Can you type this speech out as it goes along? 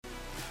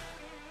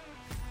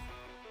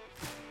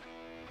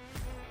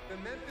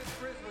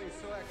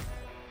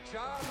Ja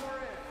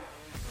Morant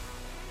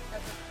at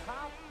the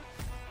top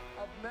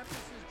of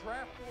Memphis's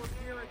draft board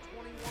here at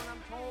 21, I'm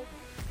told,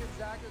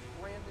 Gonzaga's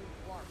Brandon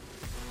Clarke.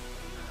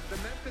 The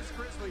Memphis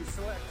Grizzlies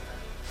select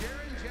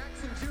Jaren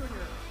Jackson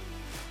Jr.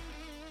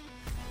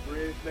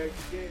 Bridge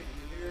next game,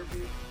 you hear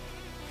me?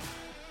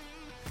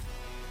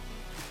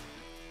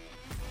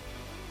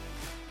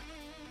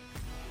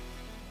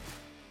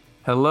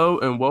 Hello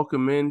and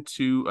welcome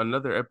into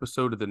another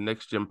episode of the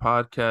Next Gen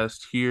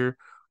Podcast here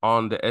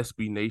on the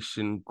SB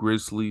Nation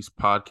Grizzlies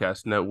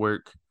Podcast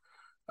Network.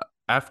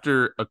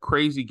 After a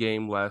crazy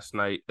game last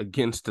night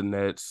against the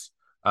Nets,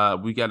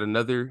 we got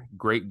another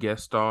great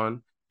guest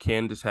on,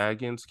 Candace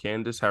Haggins.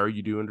 Candace, how are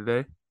you doing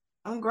today?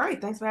 I'm great.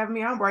 Thanks for having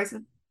me on,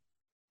 Bryson.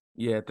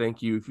 Yeah,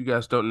 thank you. If you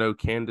guys don't know,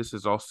 Candace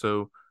is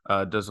also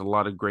does a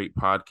lot of great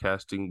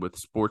podcasting with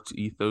Sports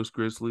Ethos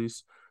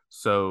Grizzlies.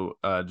 So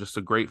just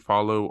a great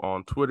follow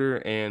on Twitter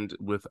and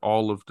with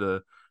all of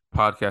the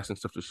podcasting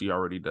stuff that she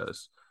already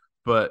does.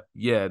 But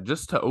yeah,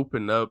 just to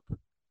open up,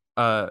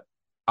 I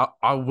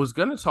was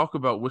gonna talk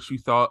about what you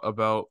thought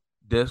about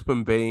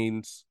Desmond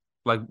Bane's.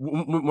 Like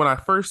when I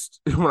first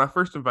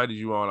invited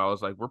you on, I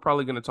was like, we're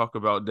probably gonna talk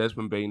about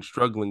Desmond Bane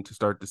struggling to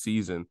start the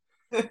season,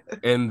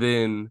 and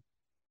then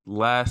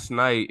last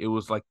night it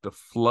was like the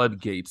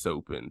floodgates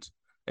opened,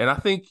 and I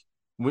think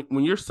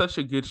when you're such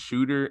a good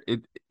shooter,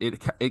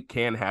 it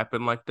can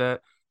happen like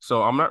that.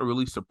 So I'm not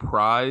really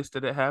surprised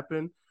that it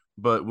happened.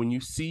 But when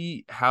you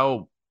see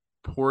how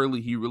poorly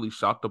he really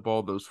shot the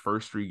ball those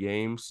first three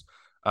games,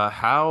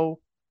 how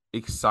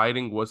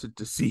exciting was it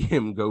to see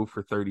him go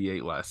for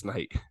 38 last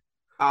night?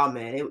 Oh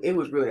man, it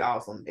was really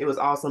awesome. It was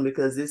awesome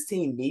because this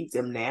team needs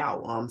him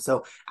now.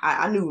 So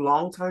I knew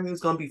long term he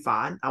was gonna be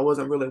fine. I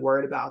wasn't really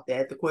worried about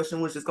that. The question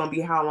was just gonna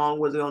be how long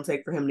was it gonna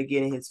take for him to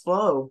get in his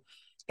flow?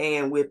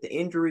 And with the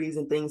injuries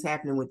and things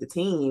happening with the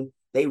team,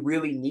 they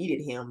really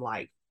needed him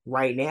like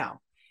right now.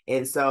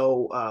 And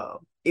so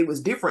it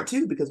was different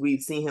too because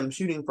we've seen him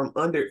shooting from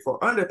under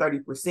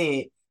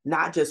 30%,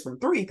 not just from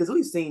three, because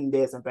we've seen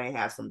Desmond Bane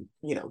have some,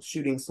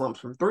 shooting slumps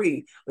from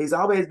three, but he's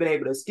always been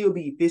able to still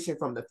be efficient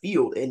from the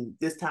field. And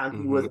this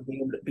time he wasn't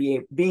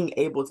being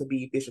able to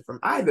be efficient from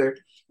either.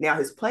 Now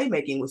his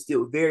playmaking was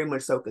still very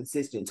much so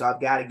consistent. So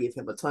I've got to give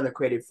him a ton of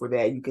credit for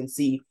that. You can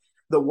see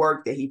the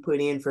work that he put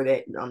in for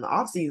that on the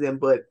offseason,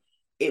 but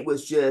it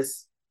was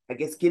just, I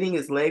guess, getting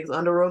his legs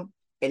under him.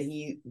 And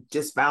he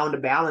just found a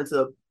balance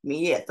of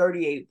he had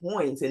 38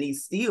 points and he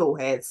still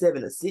had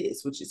 7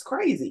 assists, which is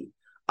crazy.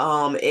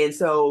 And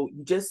so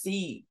you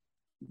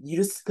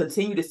just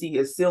continue to see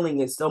his ceiling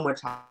is so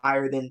much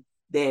higher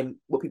than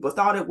what people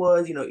thought it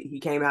was. He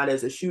came out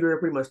as a shooter,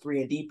 pretty much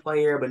 3-and-D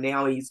player, but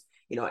now he's,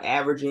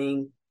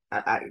 averaging,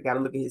 I got to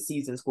look at his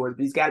season scores,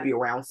 but he's got to be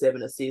around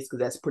 7 assists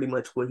because that's pretty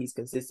much what he's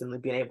consistently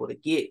been able to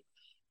get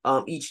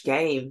each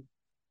game.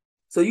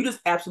 So you just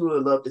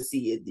absolutely love to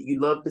see it.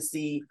 You love to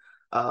see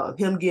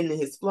him getting in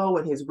his flow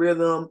and his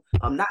rhythm,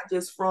 not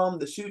just from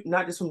the shoot,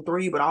 not just from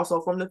three, but also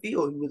from the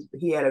field.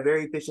 He had a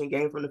very efficient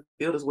game from the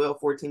field as well,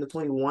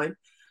 14-21.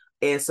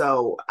 And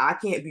so I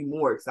can't be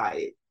more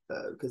excited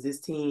because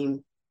this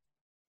team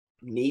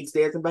needs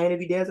Desmond Bane to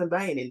be Desmond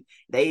Bane. And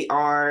they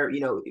are,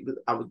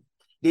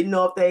 didn't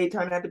know if they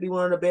turned out to be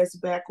one of the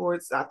best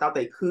backcourts. I thought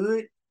they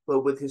could,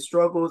 but with his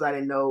struggles, I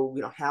didn't know,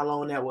 how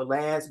long that would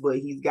last. But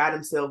he's got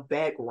himself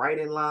back right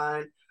in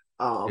line.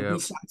 He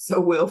shot so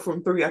well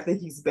from three. I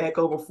think he's back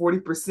over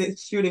 40%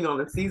 shooting on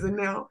the season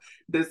now,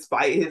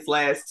 despite his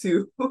last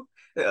three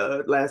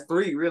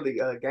really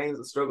games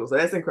of struggle. So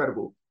that's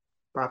incredible.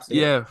 Props to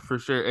him. Yeah, for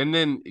sure. And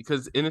then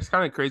and it's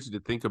kind of crazy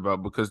to think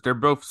about because they're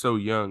both so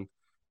young.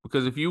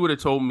 Because if you would have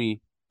told me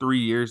 3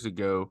 years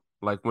ago,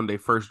 like when they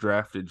first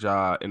drafted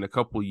Ja, in a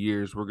couple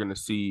years we're gonna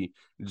see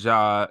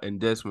Ja and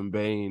Desmond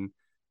Bane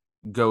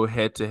go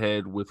head to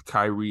head with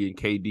Kyrie and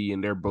KD,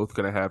 and they're both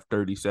gonna have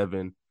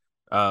 37.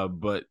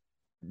 But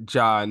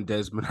Ja and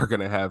Desmond are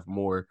gonna have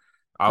more.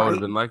 I would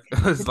have been like,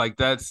 it's like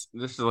this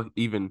is like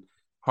even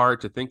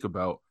hard to think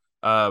about.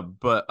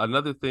 But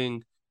another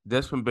thing,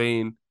 Desmond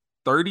Bane,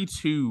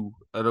 32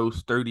 of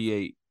those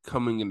 38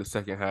 coming in the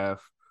second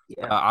half.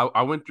 Yeah.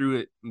 I went through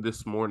it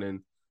this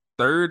morning.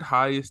 Third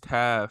highest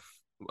half,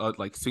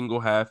 like single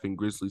half in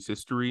Grizzlies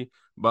history,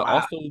 but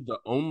also the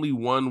only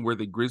one where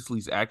the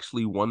Grizzlies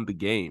actually won the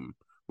game,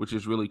 which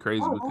is really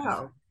crazy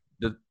because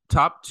the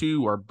top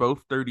two are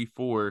both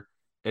 34.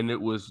 And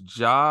it was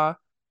Ja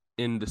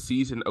in the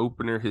season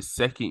opener, his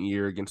second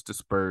year against the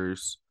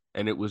Spurs,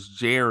 and it was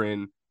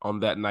Jaren on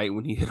that night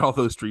when he hit all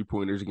those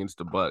 3-pointers against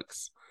the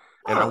Bucks.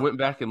 And I went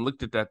back and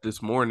looked at that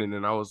this morning,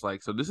 and I was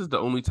like, so this is the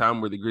only time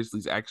where the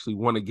Grizzlies actually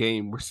won a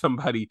game where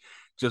somebody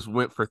just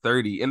went for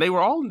 30. And they were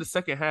all in the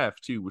second half,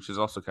 too, which is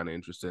also kind of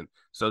interesting.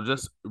 So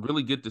just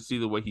really good to see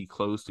the way he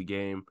closed the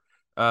game.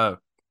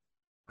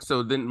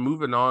 So then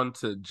moving on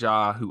to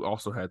Ja, who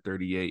also had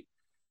 38.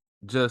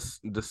 Just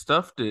the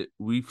stuff that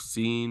we've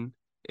seen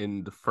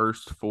in the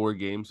first 4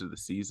 games of the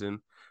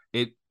season.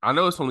 I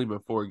know it's only been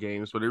 4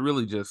 games, but it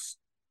really just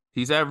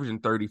he's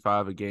averaging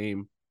 35 a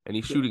game and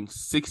he's shooting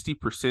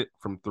 60%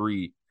 from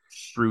three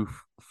through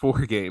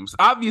 4 games.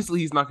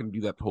 Obviously, he's not going to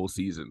do that the whole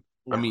season,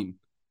 I No, mean,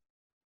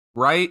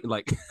 right?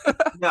 Like,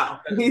 no,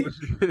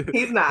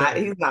 he's not.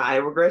 He's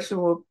not. Regression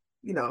will,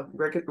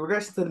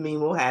 regression to the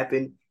mean will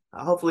happen.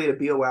 Hopefully, it'll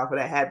be a while for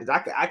that happens. I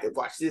could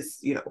watch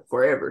this,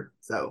 forever.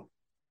 So,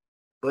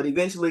 but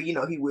eventually,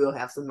 he will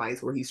have some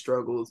nights where he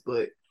struggles.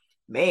 But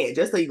man,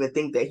 just to even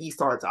think that he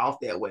starts off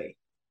that way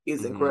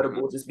is Mhm.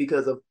 incredible. Just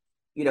because of,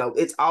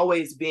 it's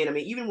always been. I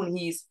mean, even when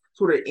he's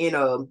sort of in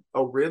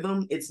a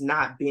rhythm, it's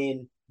not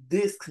been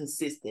this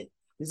consistent.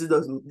 This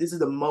is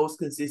the most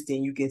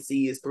consistent you can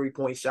see his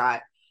 3-point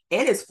shot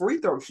and his free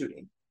throw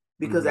shooting,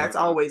 because Mhm. that's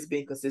always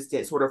been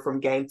consistent, sort of from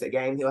game to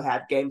game. He'll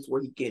have games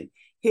where he can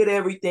hit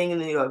everything,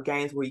 and then he'll have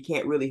games where he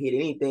can't really hit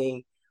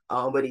anything.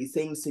 But he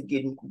seems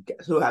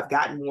to have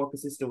gotten more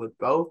consistent with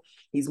both.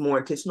 He's more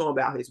intentional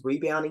about his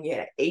rebounding. He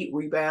had 8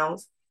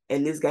 rebounds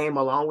in this game,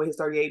 along with his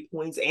 38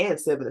 points and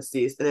 7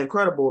 assists. An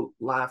incredible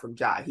line from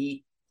Ja.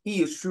 He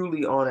is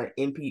truly on an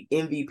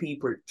MVP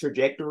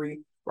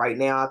trajectory right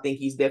now. I think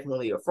he's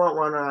definitely a front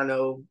runner. I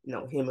know,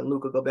 him and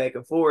Luka go back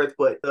and forth,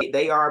 but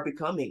they are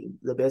becoming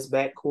the best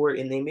backcourt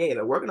in the NBA.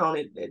 They're working on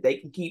it. They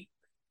can keep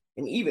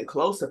an even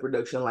closer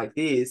production like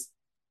this.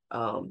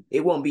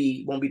 It won't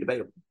be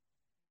debatable.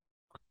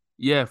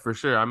 Yeah, for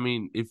sure. I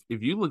mean, if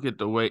you look at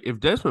the way if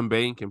Desmond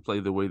Bane can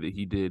play the way that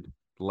he did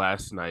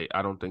last night,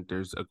 I don't think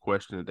there's a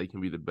question that they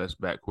can be the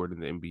best backcourt in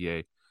the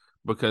NBA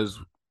because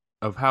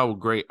of how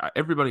great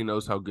everybody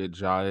knows how good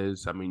Ja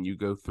is. I mean, you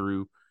go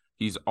through,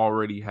 he's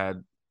already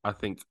had, I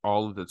think,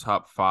 all of the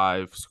top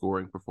 5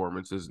 scoring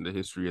performances in the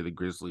history of the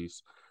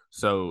Grizzlies.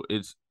 So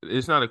it's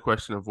not a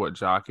question of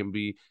what Ja can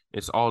be.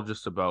 It's all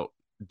just about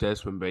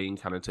Desmond Bane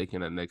kind of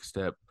taking that next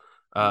step.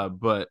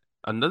 But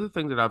another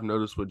thing that I've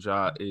noticed with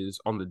Ja is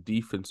on the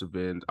defensive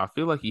end, I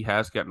feel like he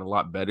has gotten a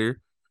lot better.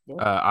 Yeah.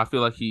 I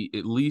feel like he's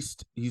at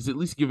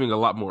least giving a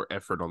lot more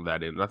effort on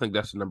that end. I think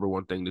that's the number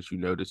one thing that you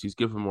notice. He's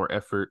giving more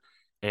effort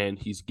and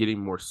he's getting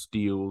more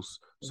steals.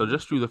 So Mhm.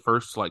 just through the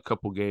first like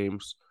couple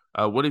games,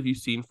 what have you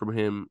seen from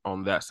him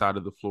on that side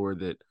of the floor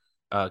that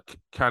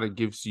kind of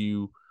gives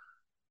you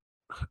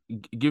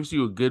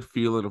a good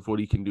feeling of what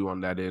he can do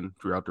on that end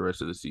throughout the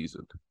rest of the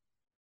season?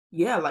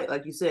 Yeah,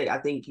 like you said, I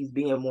think he's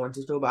being more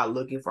intentional about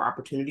looking for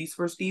opportunities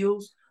for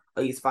steals.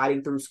 He's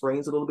fighting through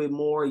screens a little bit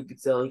more. You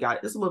could tell he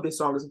got just a little bit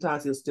stronger.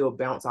 Sometimes he'll still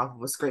bounce off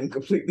of a screen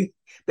completely.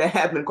 That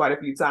happened quite a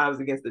few times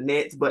against the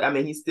Nets, but I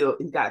mean, he's got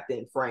a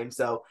thin frame.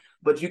 So,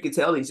 but you could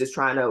tell he's just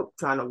trying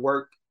to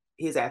work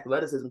his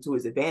athleticism to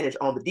his advantage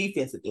on the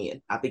defensive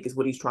end. I think is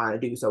what he's trying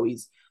to do. So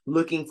he's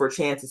looking for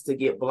chances to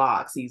get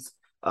blocks. He's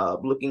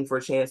looking for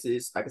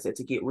chances, like I said,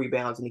 to get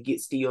rebounds and to get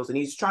steals, and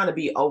he's trying to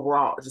be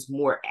overall just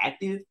more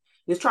active.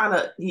 He's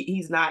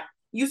not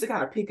he used to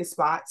kind of pick his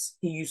spots.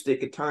 He used to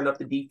could turn up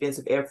the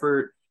defensive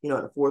effort, in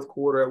the fourth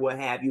quarter or what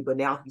have you. But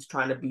now he's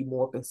trying to be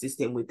more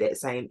consistent with that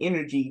same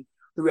energy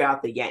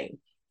throughout the game.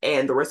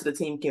 And the rest of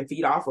the team can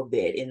feed off of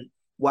that. And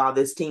while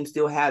this team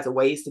still has a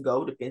ways to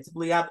go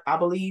defensively, I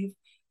believe,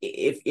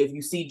 if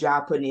you see Ja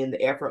putting in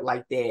the effort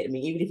like that, I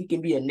mean, even if he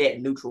can be a net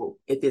neutral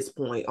at this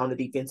point on the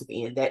defensive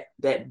end,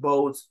 that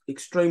bodes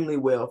extremely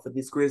well for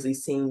this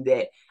Grizzlies team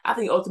that I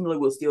think ultimately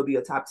will still be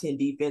a top 10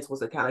 defense once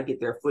they kind of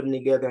get their footing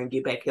together and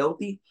get back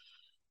healthy.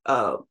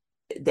 Uh,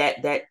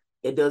 that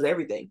it does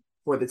everything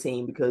for the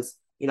team because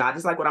I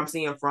just like what I'm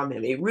seeing from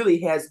him. It really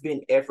has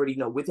been effort,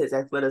 with his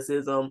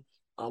athleticism,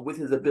 with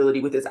his ability,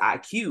 with his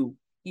IQ.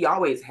 He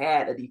always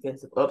had a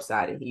defensive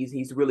upside, and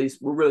we're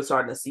really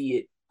starting to see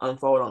it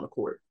unfold on the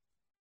court.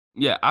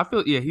 Yeah, I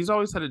feel he's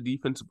always had a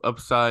defensive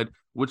upside,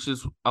 which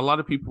is a lot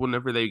of people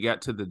whenever they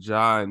got to the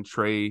Ja and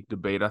Trey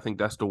debate, I think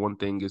that's the one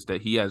thing is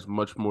that he has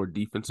much more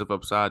defensive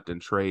upside than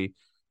Trey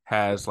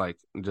has like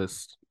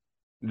just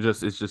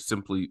it's just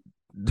simply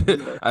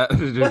Yeah.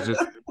 it's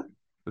just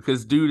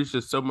because dude is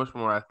just so much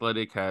more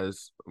athletic,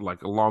 has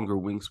like a longer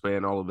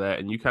wingspan, all of that,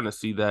 and you kind of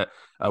see that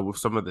with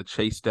some of the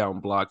chase down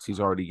blocks he's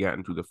already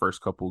gotten through the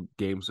first couple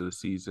games of the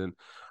season,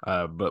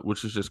 but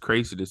which is just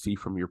crazy to see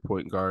from your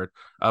point guard.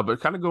 But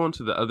kind of going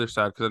to the other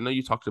side because I know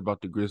you talked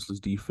about the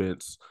Grizzlies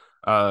defense.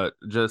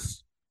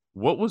 Just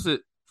what was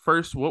it?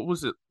 First, what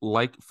was it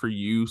like for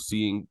you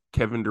seeing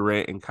Kevin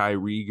Durant and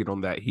Kyrie get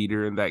on that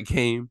heater in that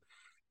game?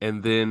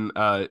 And then,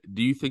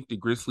 do you think the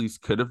Grizzlies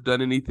could have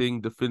done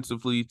anything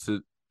defensively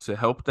to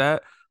help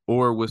that,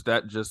 or was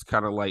that just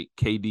kind of like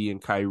KD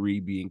and Kyrie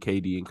being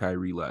KD and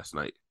Kyrie last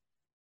night?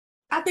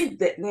 I think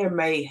that there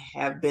may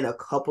have been a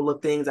couple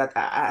of things.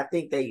 I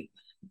think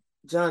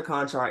John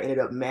Conchar ended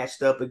up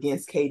matched up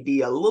against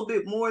KD a little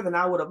bit more than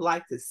I would have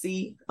liked to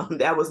see.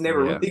 That was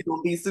never Yeah. really going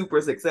to be super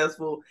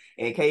successful,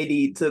 and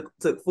KD took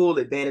full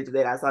advantage of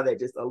that. I saw that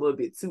just a little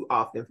bit too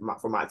often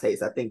for my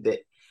taste. I think that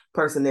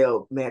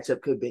personnel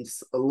matchup could have been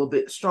just a little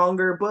bit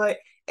stronger, but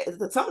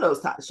some of those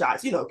top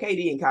shots,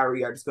 KD and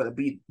Kyrie are just going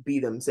to be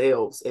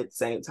themselves at the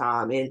same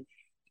time, and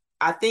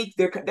I think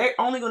they're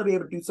only going to be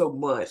able to do so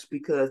much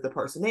because the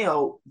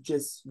personnel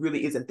just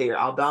really isn't there.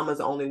 Aldama's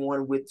the only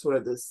one with sort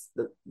of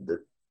the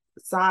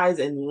size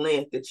and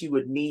length that you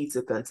would need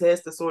to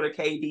contest the sort of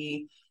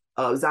KD.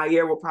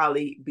 Zaire will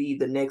probably be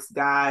the next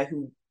guy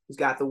who's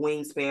got the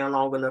wingspan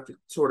long enough to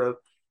sort of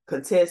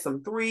contest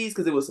some threes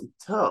because it was some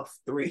tough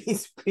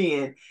threes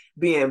being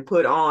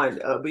put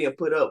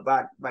up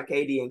by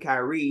KD and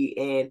Kyrie.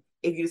 And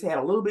if you just had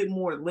a little bit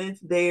more length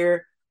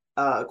there,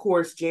 of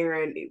course,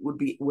 Jaren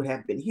would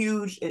have been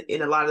huge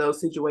in a lot of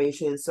those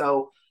situations.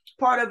 So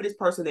part of it is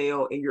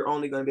personnel, and you're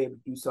only going to be able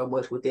to do so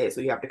much with that.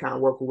 So you have to kind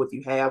of work with what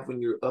you have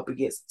when you're up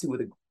against two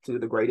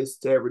of the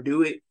greatest to ever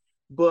do it.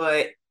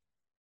 But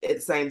at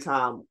the same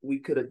time, we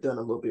could have done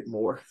a little bit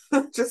more,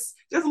 just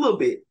a little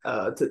bit,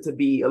 to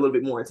be a little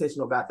bit more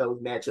intentional about those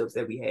matchups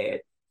that we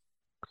had.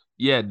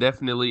 Yeah,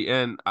 definitely.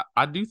 And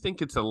I do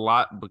think it's a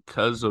lot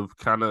because of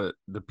kind of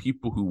the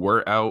people who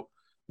were out.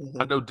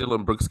 I know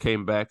Dylan Brooks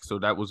came back, so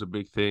that was a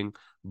big thing,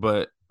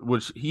 but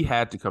which he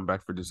had to come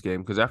back for this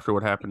game because after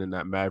what happened in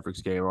that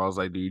Mavericks game, I was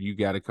like, dude, you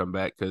got to come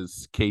back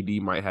because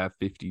KD might have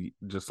 50,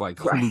 just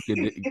like Right.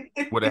 Luka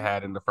would have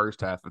had in the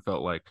first half, it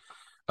felt like.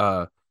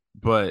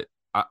 But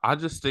I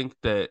just think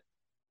that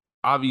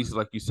obviously,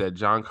 like you said,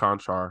 John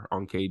Conchar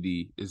on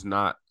KD is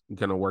not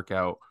going to work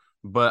out.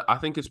 But I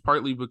think it's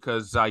partly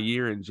because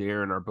Zaire and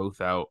Jaren are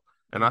both out.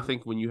 And I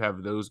think when you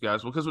have those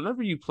guys, because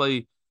whenever you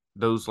play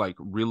those like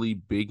really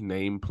big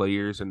name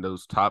players and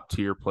those top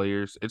tier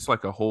players, it's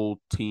like a whole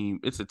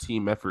team. It's a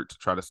team effort to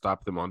try to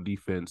stop them on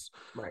defense.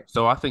 Right.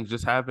 So I think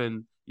just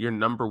having your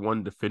number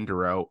one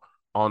defender out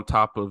on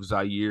top of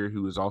Zaire,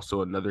 who is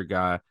also another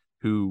guy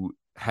who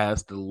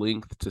has the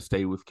length to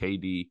stay with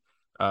KD.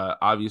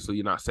 Obviously,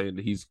 you're not saying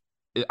that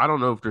I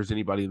don't know if there's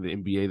anybody in the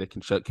NBA that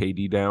can shut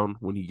KD down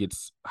when he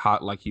gets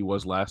hot like he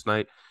was last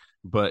night,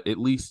 but at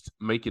least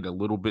make it a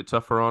little bit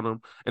tougher on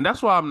him. And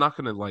that's why I'm not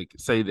going to like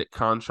say that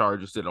Conchar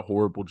just did a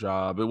horrible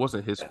job. It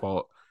wasn't his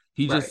fault.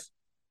 He just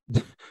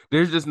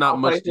there's just not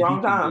much that he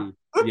can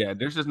do. Yeah,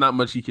 there's just not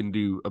much he can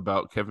do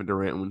about Kevin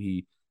Durant when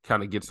he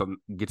kind of gets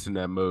in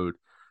that mode.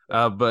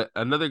 But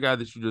another guy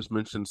that you just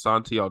mentioned,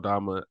 Santi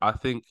Aldama, I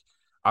think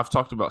I've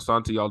talked about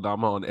Santi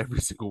Aldama on every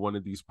single one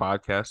of these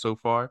podcasts so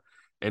far.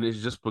 And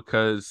it's just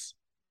because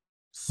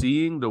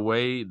seeing the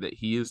way that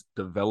he is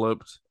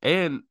developed,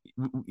 and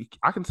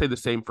I can say the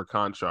same for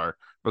Conchar,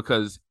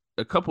 because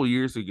a couple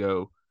years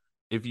ago,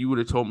 if you would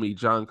have told me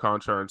John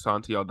Conchar and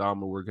Santi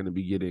Aldama were going to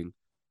be getting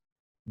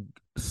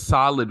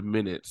solid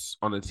minutes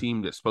on a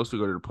team that's supposed to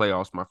go to the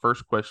playoffs, my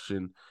first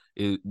question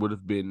would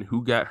have been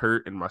who got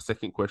hurt, and my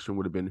second question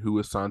would have been who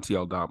is Santi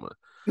Aldama.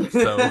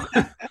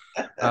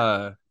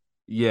 So,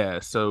 yeah.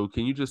 So,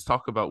 can you just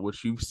talk about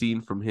what you've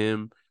seen from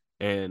him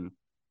and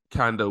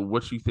kind of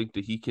what you think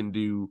that he can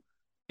do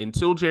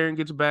until Jaren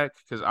gets back?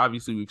 Because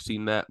obviously we've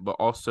seen that, but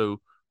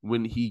also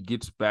when he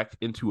gets back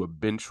into a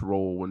bench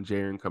role when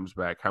Jaren comes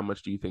back, how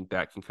much do you think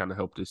that can kind of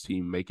help this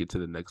team make it to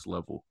the next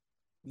level?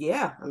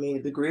 Yeah, I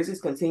mean, the Grizzlies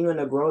continuing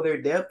to grow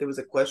their depth. There was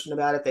a question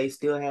about if they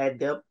still had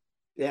depth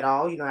at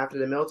all, after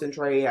the Melton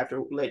trade,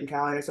 after letting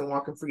Kyle Anderson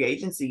walk in free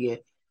agency. And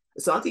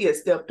Santi has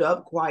stepped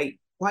up quite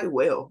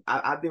well.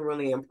 I've been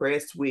really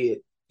impressed with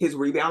his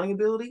rebounding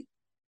ability.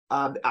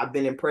 I've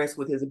been impressed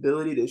with his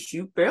ability to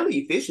shoot fairly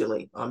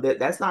efficiently.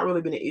 That's not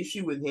really been an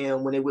issue with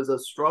him when it was a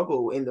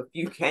struggle in the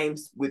few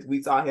games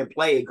we saw him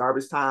play at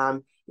garbage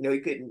time.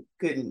 He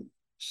couldn't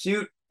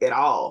shoot at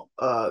all.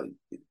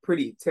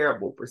 Pretty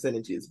terrible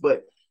percentages,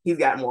 but he's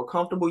got more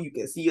comfortable. You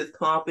can see his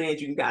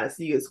confidence. You can kind of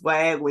see his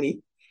swag when he's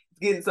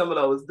getting some of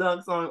those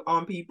dunks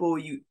on people.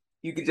 You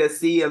can just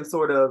see him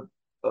sort of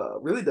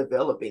really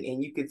developing,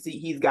 and you can see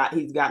he's gotten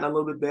a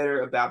little bit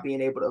better about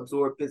being able to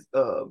absorb his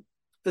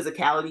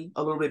physicality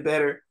a little bit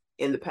better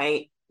in the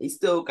paint. He's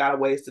still got a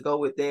ways to go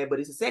with that,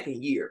 but it's a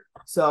second year.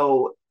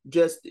 So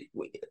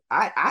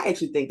I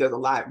actually think there's a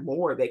lot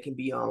more that can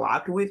be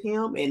unlocked with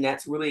him. And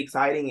that's really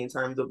exciting in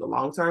terms of the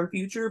long-term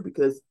future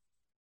because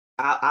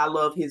I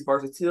love his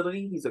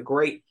versatility. He's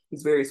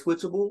very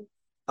switchable.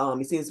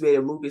 He seems to be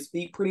able to move his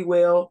feet pretty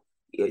well.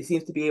 He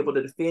seems to be able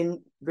to defend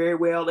very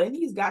well. And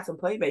he's got some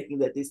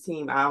playmaking that this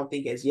team, I don't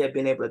think has yet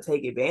been able to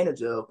take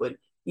advantage of, but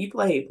he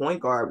played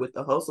point guard with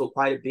the hustle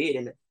quite a bit.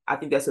 And I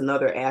think that's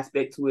another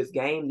aspect to his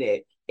game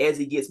that as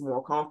he gets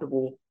more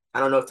comfortable, I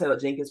don't know if Taylor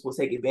Jenkins will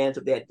take advantage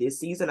of that this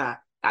season.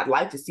 I'd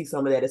like to see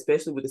some of that,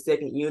 especially with the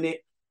second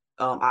unit.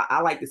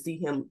 I like to see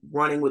him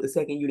running with the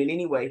second unit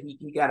anyway.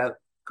 He got a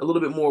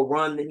little bit more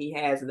run than he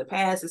has in the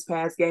past. This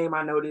past game,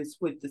 I noticed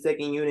with the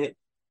second unit,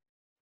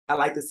 I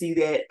like to see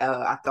that.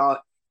 I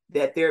thought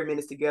that their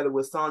minutes together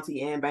with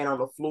Santi and Bane on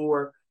the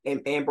floor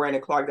and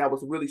Brandon Clarke, that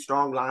was a really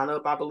strong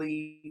lineup, I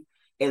believe.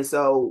 And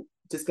so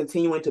just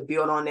continuing to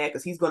build on that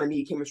because he's going to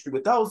need chemistry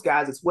with those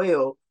guys as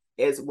well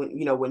as when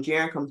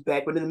Jaren comes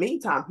back. But in the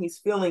meantime, he's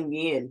filling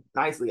in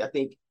nicely. I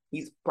think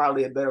he's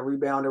probably a better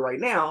rebounder right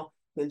now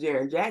than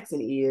Jaren Jackson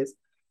is.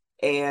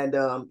 And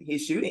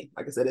his shooting,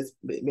 like I said, it's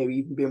maybe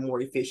even been more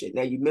efficient.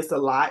 Now, you miss a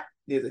lot.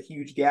 There's a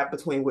huge gap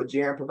between what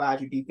Jaren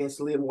provides you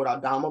defensively and what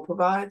Aldama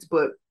provides,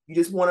 but you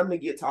just want him to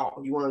get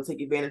tall. You want him to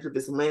take advantage of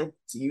his length,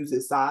 to use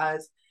his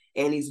size,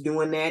 and he's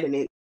doing that,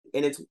 and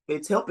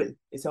it's helping.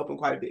 It's helping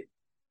quite a bit.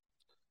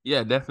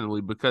 Yeah,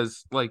 definitely,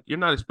 because like you're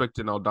not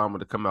expecting Aldama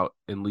to come out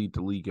and lead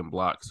the league in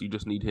blocks. You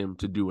just need him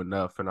to do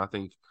enough. And I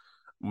think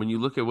when you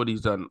look at what he's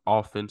done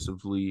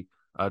offensively,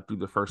 through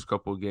the first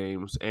couple of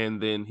games,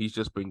 and then he's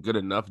just been good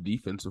enough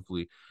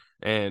defensively.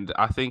 And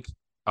I think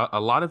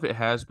a lot of it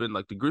has been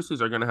like the Grizzlies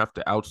are going to have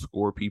to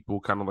outscore people,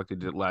 kind of like they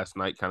did last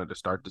night, kind of to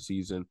start the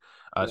season,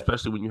 Yeah.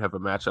 especially when you have a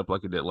matchup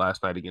like it did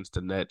last night against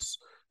the Nets.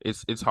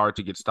 It's hard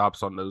to get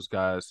stops on those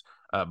guys.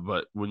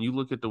 But when you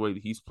look at the way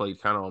that he's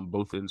played kind of on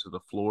both ends of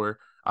the floor,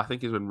 I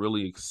think it's been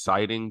really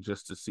exciting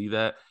just to see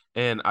that.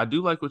 And I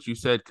do like what you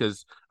said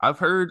because I've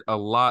heard a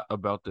lot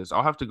about this.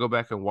 I'll have to go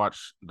back and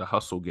watch the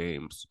hustle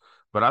games,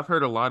 but I've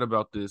heard a lot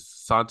about this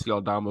Santi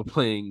Aldama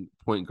playing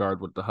point guard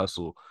with the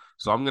hustle.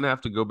 So I'm gonna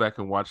have to go back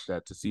and watch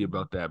that to see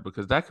about that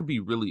because that could be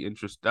really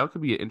interesting. That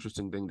could be an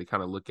interesting thing to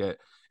kind of look at,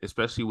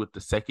 especially with the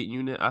second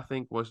unit. I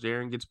think once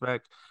Jaren gets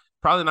back,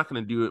 probably not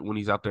going to do it when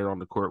he's out there on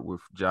the court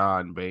with Ja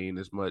and Bane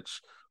as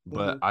much.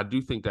 But I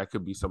do think that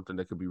could be something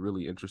that could be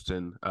really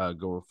interesting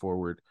going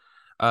forward.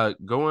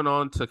 Going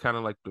on to kind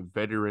of like the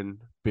veteran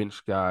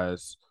bench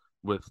guys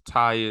with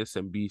Tyus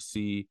and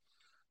BC.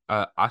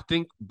 I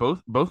think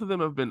both of them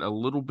have been a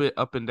little bit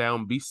up and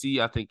down. BC,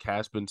 I think,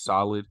 has been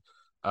solid.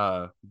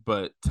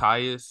 But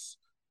Tyus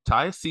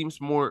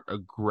seems more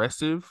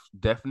aggressive,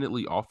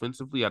 definitely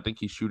offensively. I think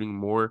he's shooting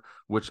more,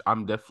 which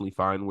I'm definitely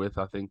fine with.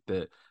 I think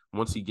that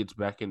once he gets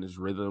back in his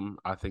rhythm,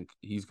 I think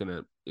he's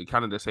gonna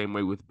kind of the same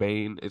way with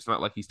Bane. It's not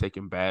like he's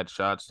taking bad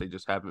shots; they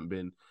just haven't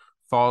been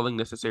falling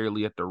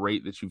necessarily at the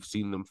rate that you've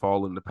seen them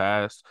fall in the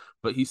past.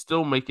 But he's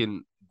still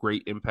making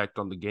great impact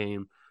on the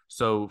game.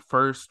 So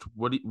first,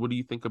 what do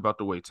you think about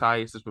the way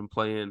Tyus has been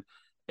playing,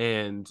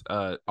 and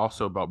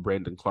also about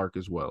Brandon Clarke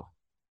as well?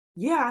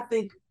 Yeah, I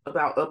think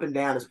about up and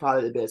down is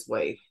probably the best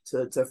way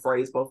to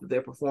phrase both of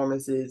their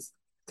performances.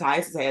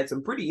 Tyus has had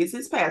some pretty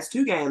his past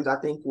two games, I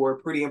think,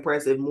 were pretty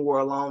impressive, more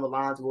along the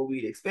lines of what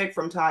we'd expect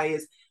from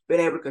Tyus.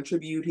 Been able to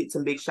contribute, hit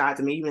some big shots.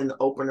 I mean, even in the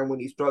opener when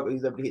he struggled,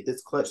 he's able to hit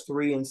this clutch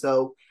three. And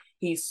so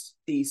he's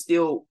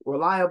still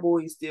reliable,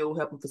 he's still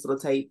helping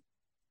facilitate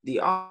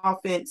the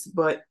offense,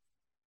 but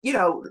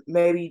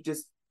maybe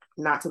just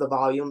not to the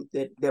volume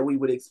that we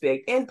would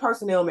expect. And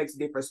personnel makes a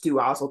difference too.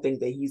 I also think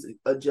that he's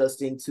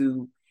adjusting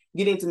to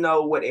getting to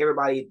know what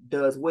everybody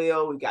does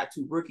well. We got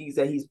two rookies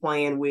that he's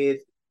playing with,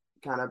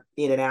 kind of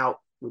in and out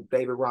with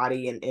David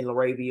Roddy and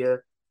Laravia.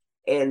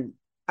 And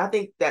I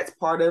think that's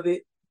part of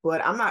it.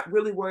 But I'm not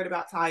really worried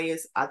about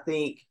Tyus.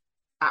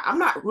 I'm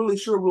not really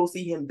sure we'll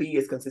see him be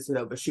as consistent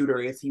of a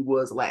shooter as he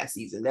was last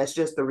season. That's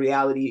just the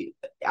reality.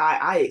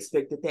 I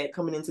expected that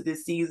coming into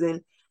this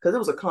season because it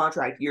was a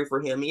contract year for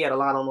him. He had a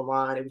lot on the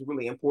line. It was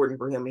really important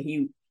for him. And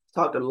he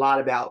talked a lot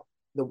about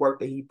the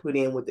work that he put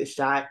in with the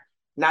shot.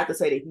 Not to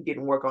say that he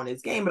didn't work on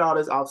his game at all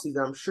this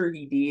offseason. I'm sure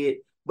he did,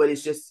 but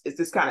it's just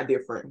kind of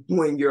different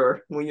when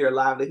your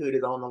livelihood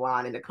is on the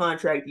line in the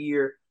contract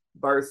year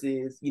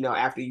versus,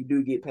 after you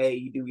do get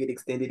paid, you do get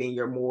extended and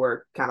you're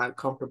more kind of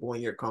comfortable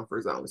in your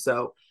comfort zone.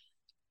 So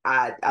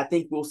I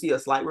think we'll see a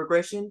slight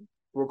regression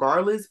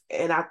regardless.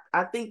 And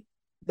I think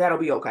that'll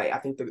be okay. I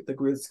think the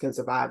Grizzlies can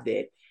survive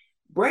that.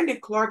 Brandon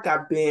Clarke,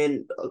 I've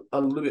been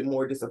a little bit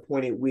more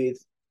disappointed with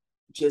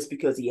just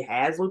because he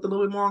has looked a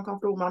little bit more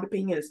uncomfortable, in my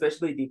opinion,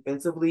 especially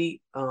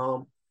defensively.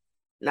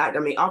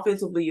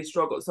 Offensively, he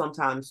struggled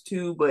sometimes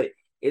too, but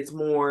it's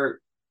more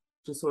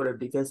just sort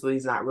of defensively.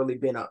 He's not really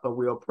been a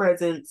real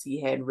presence.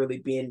 He hadn't really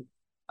been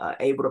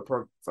able to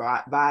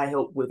provide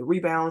help with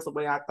rebounds the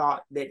way I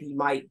thought that he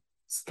might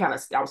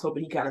I was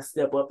hoping he kind of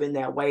step up in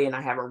that way, and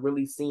I haven't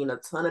really seen a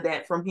ton of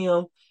that from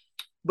him.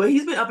 But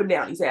he's been up and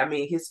down.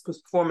 His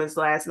performance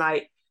last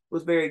night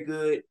was very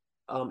good.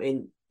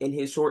 In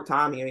his short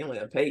time, he only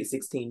played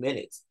 16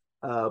 minutes.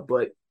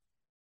 But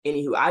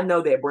anywho, I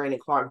know that Brandon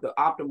Clarke, the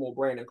optimal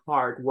Brandon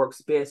Clarke,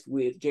 works best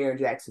with Jaren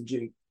Jackson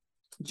Jr.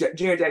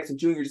 Jaren Jackson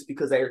Jr. just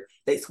because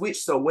they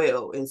switch so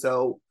well, and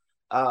so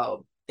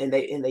and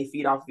they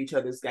feed off of each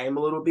other's game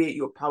a little bit.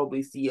 You'll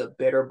probably see a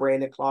better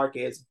Brandon Clarke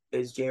as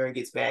Jaren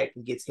gets back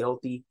and gets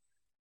healthy.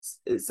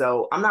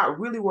 So I'm not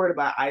really worried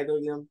about either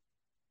of them.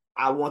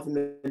 I want them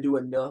to do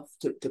enough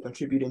to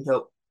contribute and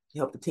help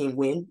the team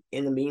win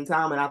in the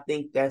meantime, and I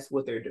think that's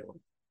what they're doing.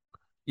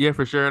 Yeah,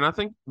 for sure. And I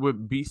think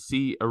with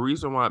BC,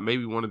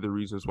 maybe one of the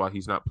reasons why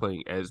he's not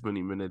playing as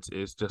many minutes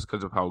is just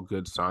because of how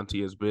good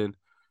Santi has been.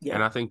 Yeah.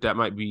 And I think that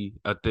might be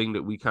a thing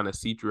that we kind of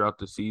see throughout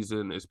the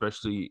season,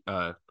 especially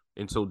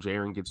until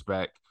Jaren gets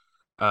back.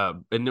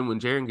 And then when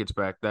Jaren gets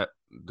back, that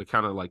the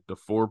kind of like the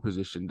 4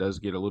 position does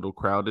get a little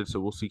crowded. So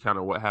we'll see kind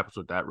of what happens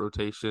with that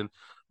rotation.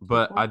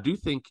 But I do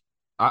think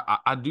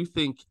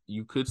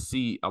you could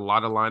see a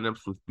lot of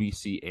lineups with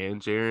BC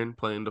and Jaren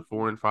playing the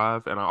 4 and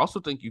 5. And I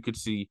also think you could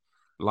see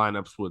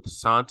lineups with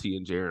Santi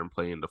and Jaren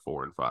playing the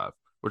 4 and 5,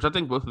 which I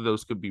think both of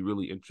those could be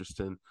really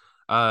interesting.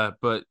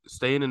 But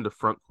staying in the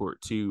front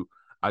court too,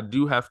 I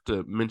do have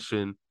to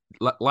mention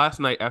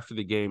last night after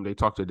the game, they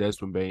talked to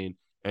Desmond Bane,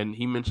 and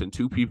he mentioned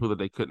 2 people that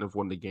they couldn't have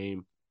won the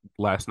game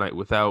last night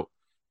without.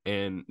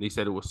 And they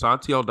said it was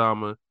Santi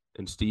Aldama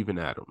and Steven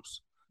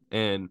Adams.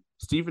 And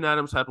Steven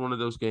Adams had one of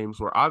those games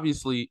where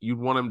obviously you'd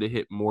want him to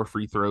hit more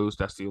free throws.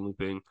 That's the only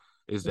thing,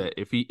 is that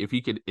if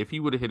he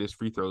would have hit his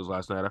free throws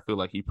last night, I feel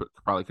like he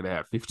probably could have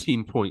had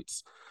 15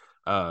 points.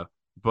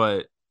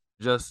 But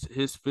just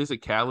his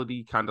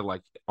physicality kind of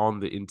like on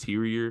the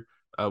interior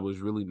was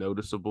really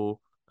noticeable.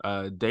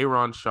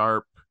 Day'Ron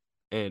Sharpe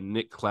and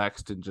Nick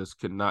Claxton just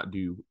could not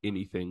do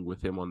anything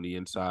with him on the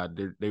inside.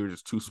 They were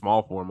just too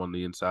small for him on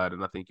the inside,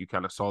 and I think you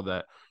kind of saw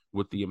that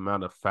with the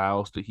amount of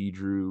fouls that he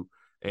drew.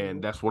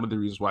 And that's one of the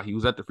reasons why he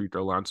was at the free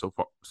throw line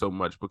so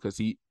much, because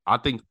I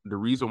think the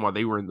reason why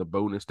they were in the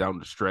bonus down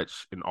the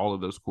stretch in all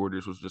of those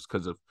quarters was just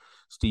because of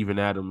Steven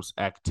Adams'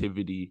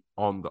 activity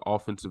on the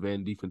offensive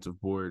and defensive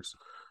boards.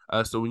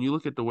 So when you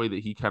look at the way that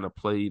he kind of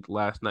played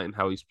last night and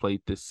how he's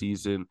played this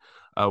season,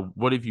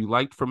 what have you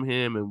liked from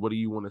him, and what do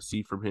you want to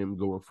see from him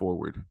going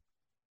forward?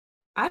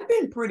 I've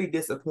been pretty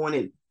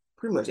disappointed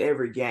pretty much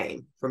every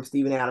game from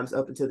Steven Adams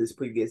up until this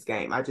previous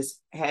game. I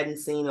just hadn't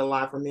seen a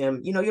lot from him.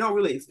 You don't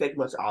really expect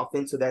much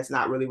offense, so that's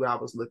not really what I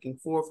was looking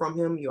for from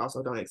him. You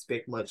also don't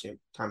expect much in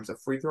terms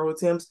of free throw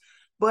attempts.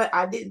 But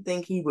I didn't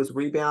think he was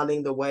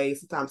rebounding the way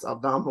sometimes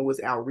Aldama was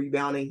out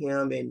rebounding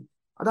him. And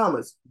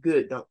Aldama's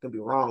good, don't get me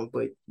wrong,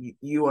 but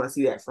you want to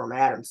see that from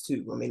Adams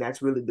too. I mean,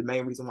 that's really the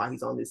main reason why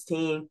he's on this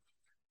team.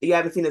 You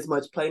haven't seen as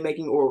much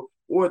playmaking, or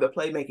the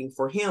playmaking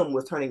for him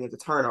was turning into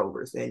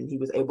turnovers, and he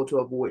was able to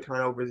avoid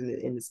turnovers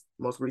in this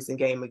most recent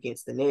game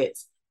against the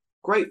Nets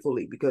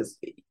gratefully, because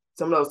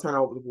some of those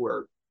turnovers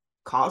were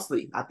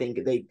costly. I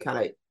think they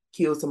kind of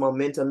killed some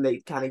momentum. They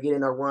kind of get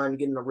in a run,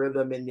 get in a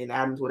rhythm, and then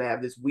Adams would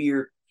have this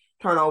weird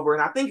turnover.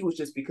 And I think it was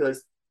just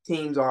because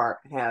teams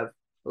have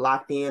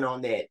locked in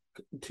on that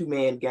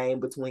two-man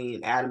game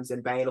between Adams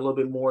and Bane a little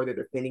bit more. They're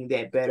defending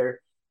that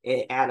better.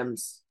 And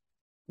Adams,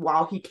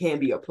 while he can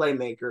be a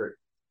playmaker,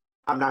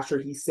 I'm not sure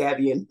he's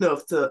savvy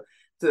enough to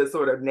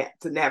sort of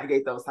to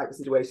navigate those type of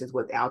situations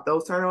without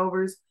those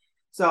turnovers.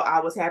 So I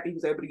was happy he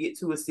was able to get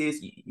 2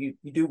 assists. You're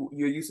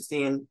used to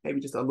seeing maybe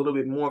just a little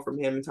bit more from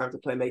him in terms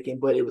of playmaking,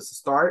 but it was a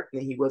start,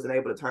 and he wasn't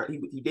able to turn.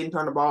 He didn't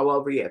turn the ball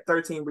over. He had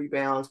 13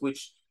 rebounds,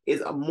 which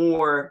is a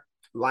more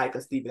like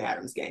a Steven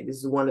Adams game.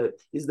 This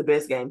is the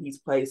best game he's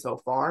played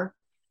so far,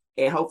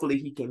 and hopefully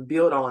he can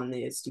build on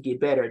this to get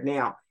better.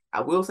 Now,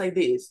 I will say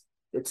this: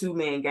 the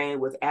two-man game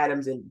with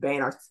Adams and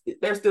Bane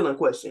they're still in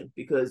question,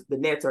 because the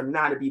Nets are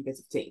not a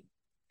defensive team,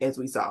 as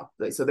we saw.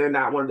 So they're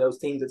not one of those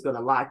teams that's going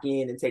to lock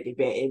in and take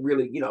advantage and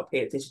really, pay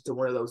attention to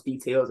one of those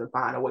details and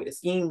find a way to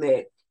scheme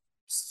that.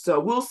 So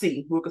we'll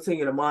see. We'll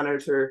continue to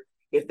monitor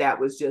if that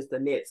was just the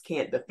Nets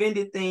can't defend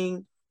it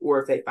thing, or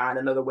if they find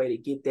another way to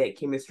get that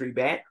chemistry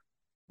back.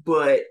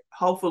 But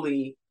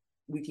hopefully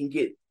we can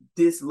get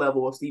this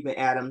level of Steven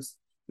Adams,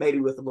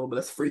 maybe with a little bit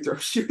less free throw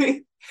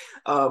shooting.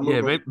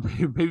 Yeah,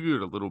 maybe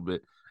with a little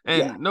bit.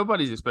 And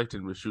nobody's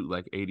expecting him to shoot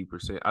like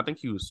 80%. I think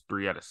he was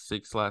 3 out of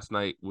 6 last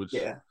night, which,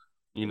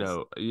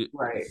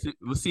 right.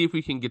 Let's see if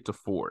we can get to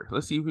 4.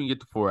 Let's see if we can get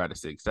to 4 out of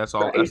 6. That's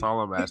all. Right. That's all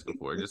I'm asking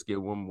for. Just get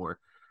one more.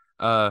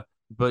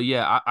 But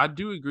yeah, I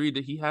do agree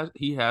that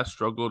he has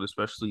struggled,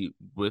 especially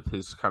with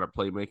his kind of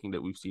playmaking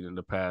that we've seen in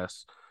the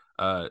past.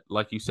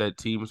 Like you said,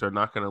 teams are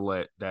not going to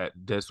let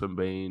that Desmond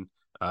Bane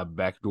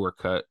backdoor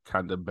cut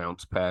kind of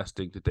bounce pass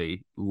thing that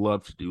they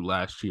loved to do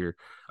last year.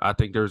 I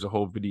think there's a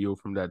whole video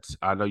from that.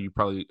 I know you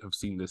probably have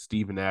seen the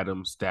Steven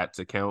Adams stats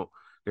account.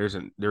 There's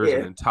an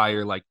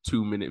entire like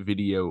 2-minute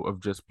video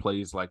of just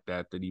plays like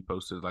that he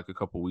posted like a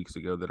couple weeks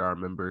ago that I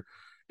remember.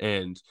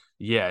 And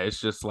yeah,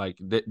 it's just like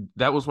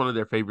that was one of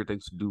their favorite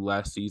things to do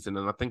last season.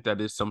 And I think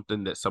that is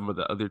something that some of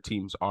the other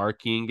teams are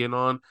keying in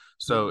on.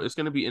 So it's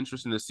going to be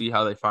interesting to see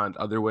how they find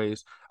other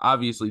ways.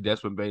 Obviously,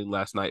 Desmond Bane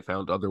last night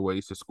found other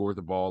ways to score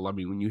the ball. I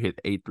mean, when you hit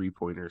 8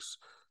 3-pointers,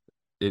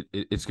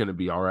 it's going to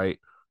be all right.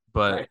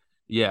 But right.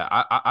 Yeah,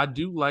 I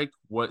do like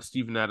what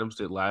Steven Adams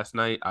did last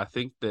night. I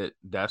think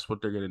that's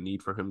what they're going to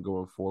need for him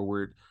going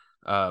forward.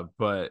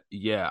 But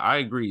yeah, I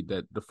agree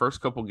that the first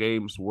couple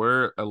games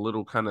were a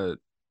little kind of,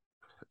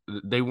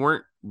 they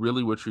weren't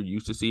really what you're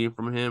used to seeing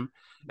from him.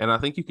 And I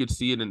think you could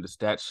see it in the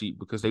stat sheet,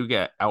 because they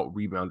got out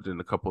rebounded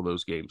in a couple of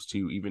those games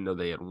too, even though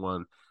they had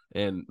won.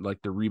 And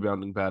like the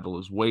rebounding battle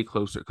is way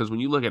closer, because when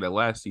you look at it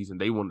last season,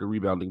 they won the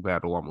rebounding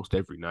battle almost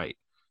every night.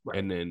 Right.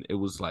 And then it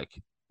was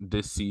like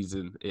this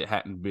season, it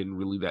hadn't been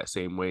really that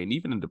same way. And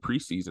even in the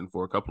preseason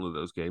for a couple of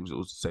those games, it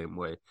was the same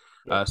way.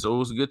 Yeah. So it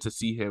was good to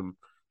see him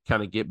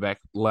kind of get back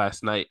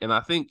last night. And I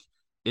think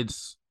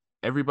it's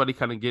everybody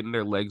kind of getting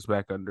their legs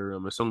back under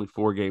him. It's only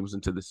 4 games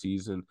into the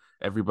season.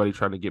 Everybody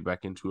trying to get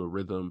back into a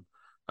rhythm.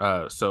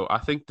 So I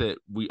think that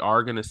we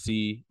are going to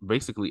see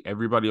basically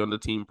everybody on the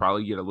team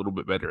probably get a little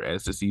bit better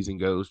as the season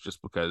goes,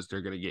 just because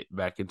they're going to get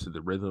back into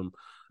the rhythm.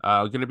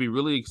 Going to be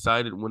really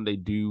excited when they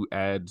do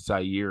add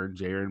Zaire and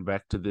Jaren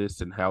back to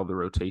this, and how the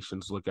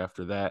rotations look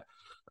after that.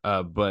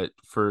 But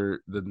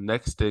for the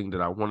next thing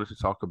that I wanted to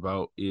talk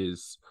about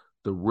is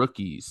the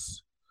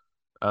rookies.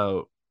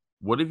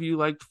 What have you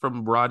liked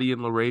from Roddy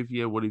and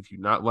LaRavia? What have you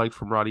not liked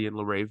from Roddy and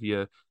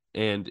LaRavia?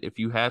 And if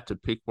you had to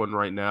pick one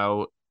right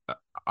now,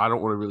 I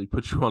don't want to really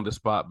put you on the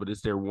spot, but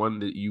is there one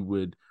that you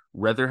would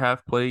rather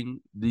have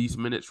playing these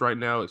minutes right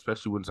now,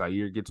 especially when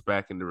Zaire gets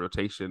back in the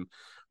rotation,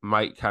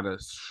 might kind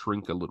of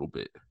shrink a little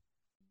bit?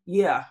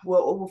 Yeah,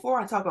 well,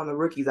 before I talk on the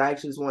rookies, I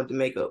actually just wanted to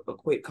make a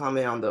quick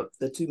comment on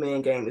the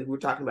two-man game. As we're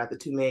talking about the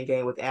two-man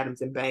game with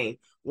Adams and Bane,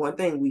 one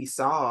thing we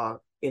saw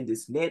in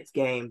this Nets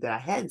game that I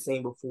hadn't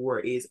seen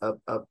before is a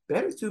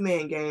better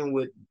two-man game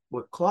with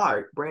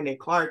Clark, Brandon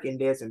Clark, and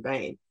Desmond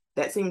Bane.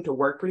 That seemed to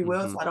work pretty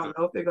well. Mm-hmm. So I don't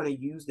know if they're going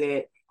to use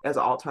that as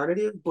an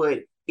alternative,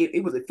 but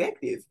it was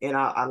effective, and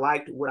I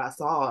liked what I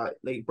saw.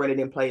 Like Brandon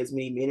didn't play as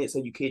many minutes,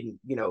 so you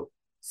couldn't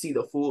see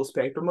the full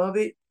spectrum of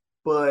it,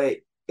 but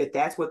if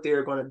that's what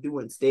they're going to do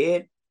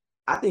instead,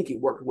 I think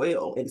it worked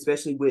well, and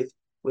especially with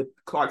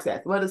Clark's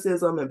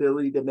athleticism and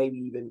ability to maybe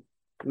even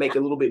make a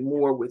little bit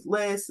more with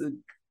less.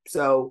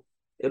 So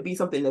it'll be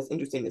something that's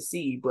interesting to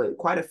see. But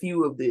quite a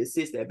few of the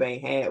assists that Bane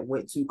had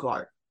went to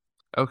Clark.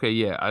 Okay,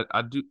 yeah,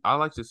 I do. I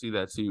like to see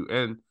that too,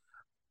 and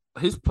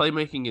his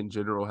playmaking in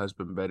general has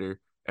been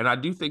better, and I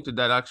do think that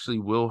that actually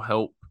will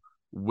help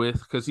with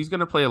because he's going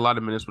to play a lot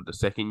of minutes with the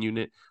second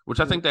unit, which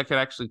I think that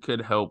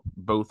could help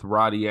both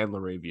Roddy and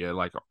Laravia,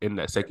 like in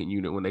that second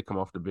unit when they come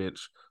off the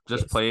bench,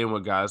 just Yes. playing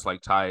with guys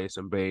like Tyus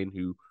and Bane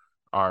who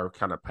are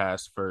kind of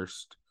pass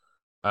first.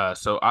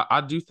 So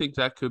I do think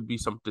that could be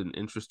something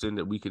interesting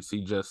that we could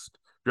see just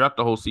throughout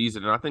the whole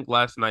season. And I think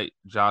last night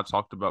Ja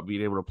talked about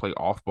being able to play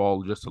off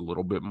ball just a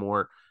little bit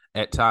more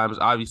at times.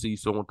 Obviously, you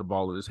still want the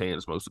ball in his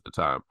hands most of the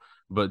time,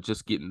 but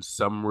just getting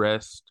some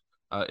rest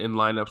in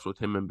lineups with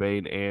him and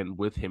Bane and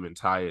with him and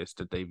Tyus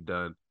that they've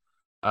done.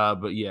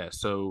 But yeah,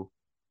 so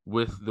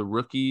with the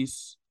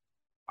rookies,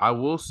 I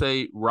will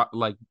say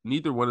like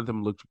neither one of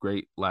them looked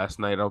great last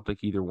night. I don't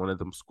think either one of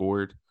them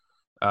scored.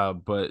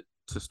 But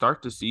to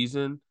start the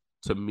season,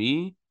 to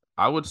me,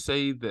 I would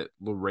say that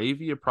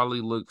Laravia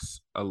probably looks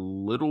a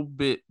little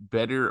bit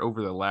better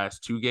over the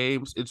last two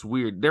games. It's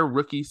weird. They're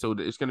rookies, so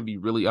it's going to be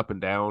really up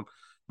and down.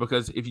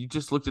 Because if you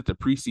just looked at the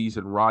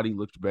preseason, Roddy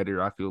looked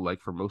better, I feel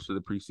like, for most of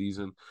the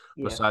preseason,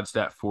 Yeah. besides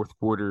that fourth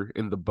quarter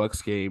in the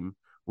Bucks game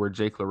where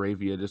Jake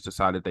Laravia just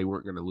decided they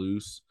weren't going to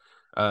lose.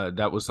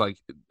 That was like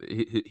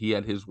he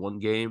had his one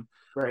game.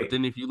 But Right.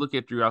 then if you look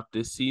at throughout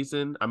this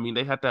season, I mean,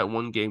 they had that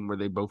one game where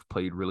they both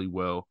played really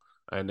well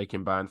and they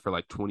combined for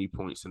like 20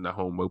 points in the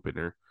home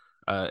opener.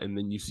 And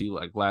then you see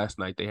like last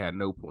night they had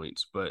no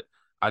points. But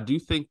I do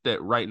think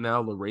that right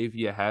now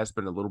Laravia has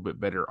been a little bit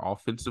better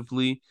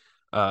offensively.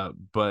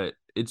 But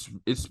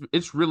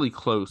it's really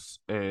close.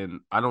 And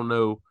I don't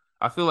know.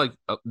 I feel like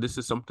this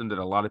is something that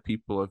a lot of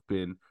people have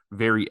been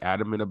very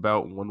adamant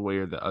about one way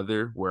or the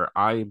other, where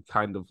I am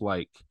kind of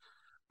like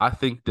I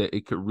think that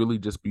it could really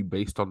just be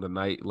based on the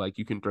night. Like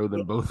you can throw them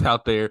Yeah. both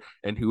out there,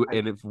 and I,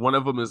 if one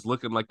of them is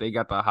looking like they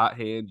got the hot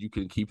hand, you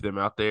can keep them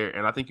out there.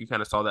 And I think you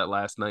kind of saw that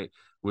last night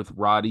with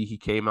Roddy. He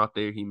came out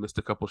there, he missed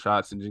a couple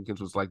shots, and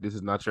Jenkins was like, "This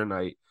is not your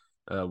night.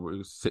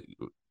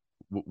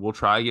 We'll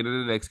try again in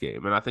the next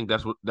game." And I think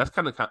that's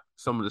kind of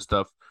some of the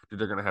stuff that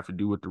they're gonna have to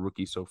do with the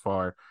rookies so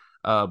far.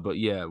 But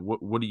yeah,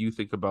 what do you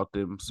think about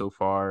them so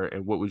far,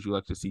 and what would you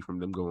like to see from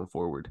them going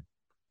forward?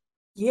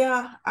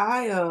 yeah,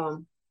 I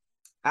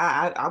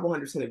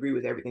 100% agree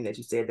with everything that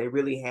you said. They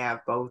really have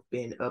both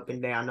been up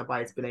and down.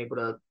 Nobody's been able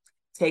to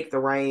take the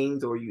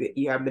reins, or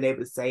you haven't been able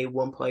to say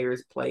one player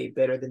has played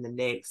better than the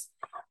next.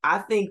 I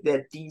think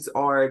that these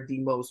are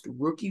the most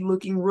rookie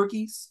looking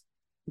rookies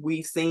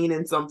we've seen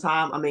in some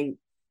time. I mean,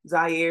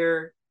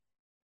 Zaire,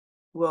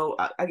 well,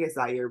 I guess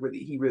Zaire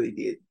really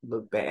did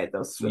look bad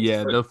those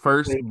Yeah, first the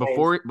first games.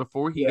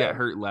 before he got Yeah,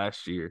 hurt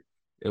last year,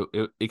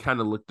 it kind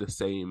of looked the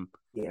same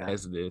yeah.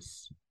 as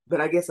this. But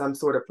I guess I'm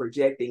sort of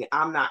projecting.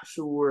 I'm not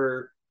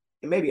sure,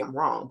 and maybe I'm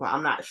wrong, but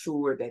I'm not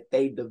sure that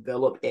they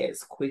developed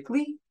as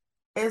quickly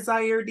as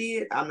Zaire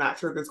did. I'm not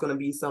sure there's going to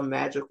be some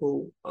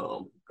magical,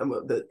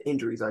 the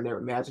injuries are never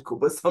magical,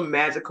 but some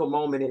magical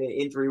moment in an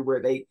injury where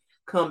they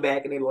come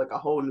back and they look like a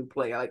whole new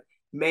player. Like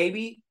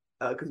maybe,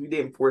 because we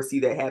didn't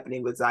foresee that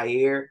happening with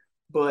Zaire,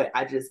 but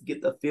I just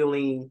get the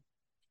feeling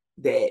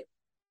that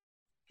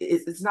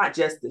it's not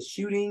just the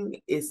shooting,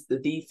 it's the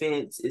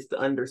defense, it's the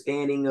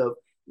understanding of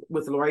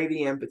with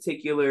Laravia in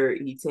particular,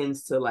 he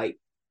tends to like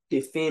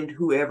defend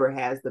whoever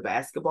has the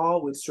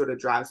basketball, which sort of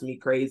drives me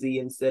crazy.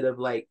 Instead of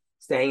like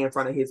staying in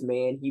front of his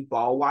man, he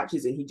ball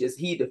watches and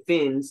he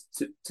defends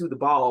to the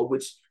ball,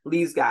 which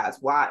leaves guys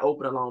wide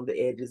open along the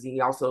edges.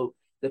 He also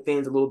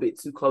defends a little bit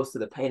too close to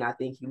the paint. I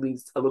think he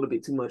leaves a little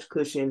bit too much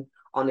cushion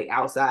on the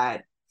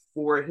outside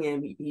for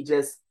him. He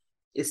just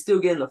is still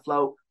getting the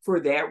flow. For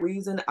that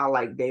reason, I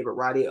like David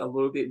Roddy a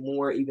little bit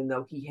more, even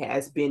though he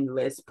has been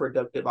less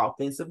productive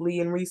offensively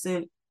in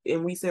recent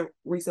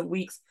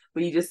weeks.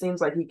 But he just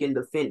seems like he can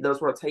defend.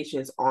 Those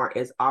rotations aren't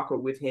as awkward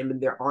with him, and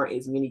there aren't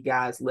as many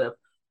guys left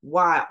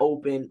wide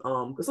open.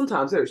 Because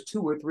sometimes there's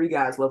two or three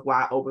guys left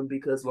wide open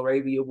because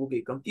Laravia will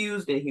get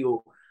confused and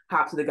he'll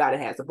hop to the guy that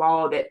has the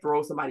ball that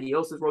throws somebody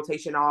else's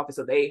rotation off, and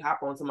so they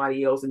hop on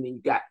somebody else, and then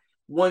you got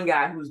one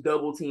guy who's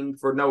double teamed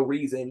for no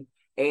reason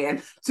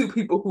and two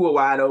people who are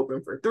wide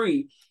open for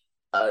three.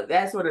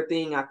 That sort of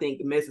thing, I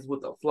think, messes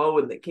with the flow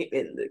and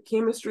the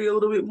chemistry a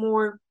little bit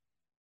more.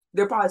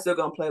 They're probably still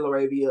gonna play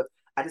Laravia.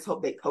 I just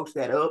hope they coach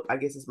that up. I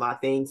guess it's my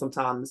thing.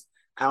 Sometimes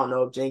I don't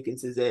know if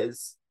Jenkins is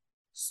as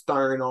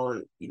stern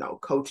on,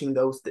 coaching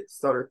those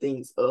sort of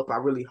things up. I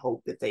really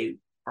hope that they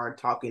are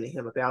talking to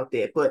him about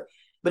that. But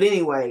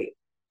anyway,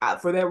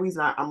 for that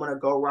reason, I'm going to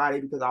go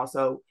Roddy, because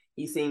also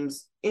he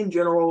seems, in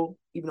general,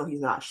 even though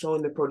he's not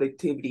showing the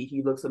productivity,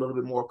 he looks a little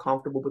bit more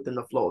comfortable within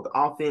the flow of the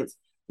offense.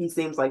 He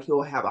seems like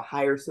he'll have a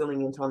higher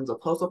ceiling in terms of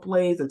hustle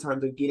plays, in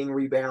terms of getting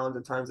rebounds,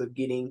 in terms of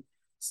getting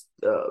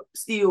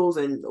steals,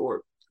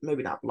 or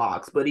maybe not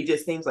blocks, but he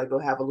just seems like he'll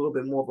have a little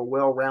bit more of a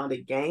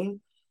well-rounded game.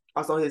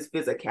 Also, his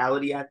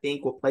physicality, I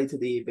think, will play to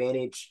the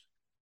advantage,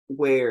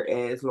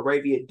 whereas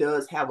LaRavia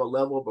does have a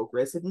level of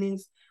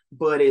aggressiveness,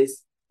 but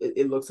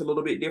it looks a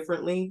little bit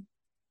differently.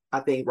 I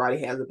think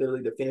Roddy has the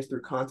ability to finish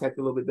through contact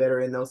a little bit better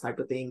and those type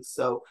of things.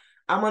 So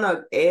I'm going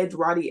to edge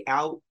Roddy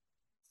out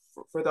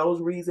for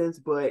those reasons,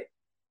 but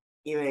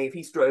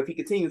if he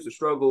continues to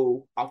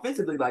struggle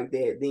offensively like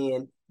that,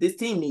 then this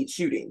team needs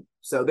shooting.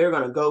 So they're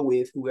going to go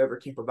with whoever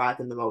can provide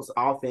them the most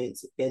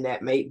offense, and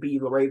that may be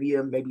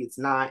LaRavia, maybe it's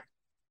not.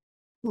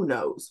 Who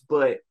knows?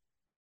 But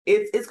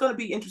it's going to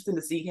be interesting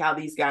to see how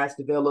these guys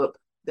develop.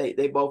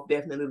 They both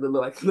definitely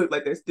look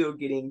like they're still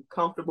getting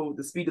comfortable with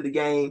the speed of the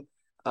game.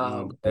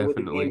 And with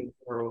the game in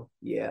general.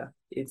 Yeah,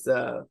 it's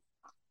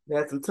they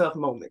had some tough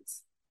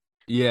moments.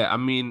 Yeah, I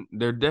mean,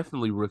 they're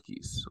definitely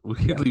rookies. We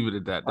could leave it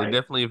at that. They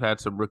definitely have had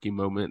some rookie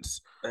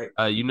moments.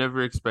 Right. You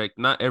never expect,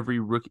 not every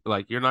rookie,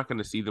 like you're not going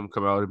to see them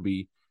come out and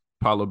be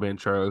Paulo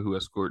Banchero, who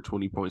has scored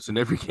 20 points in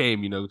every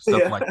game,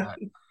 stuff like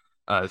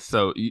that.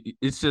 So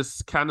it's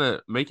just kind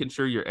of making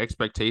sure your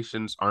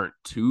expectations aren't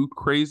too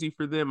crazy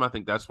for them. I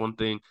think that's one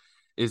thing,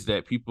 is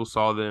that people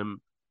saw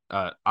them.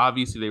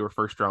 Obviously, they were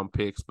first-round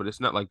picks, but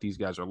it's not like these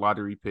guys are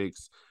lottery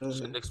picks. Mm-hmm.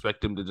 Shouldn't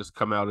expect them to just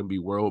come out and be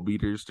world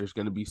beaters. There's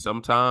going to be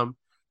some time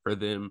for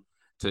them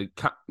to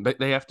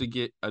they have to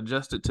get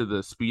adjusted to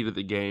the speed of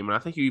the game. And I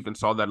think you even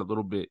saw that a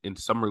little bit in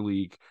Summer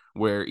League,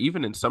 where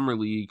even in Summer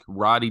League,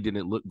 Roddy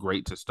didn't look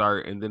great to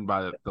start. And then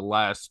by the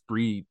last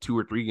 2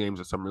 or 3 games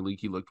of Summer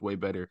League, he looked way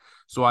better.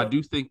 So I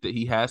do think that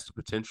he has the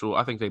potential.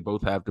 I think they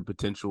both have the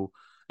potential.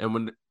 And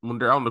when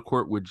they're on the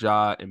court with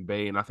Ja and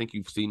Bey, and I think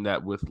you've seen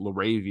that with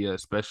LaRavia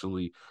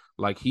especially,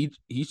 like he's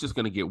just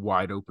going to get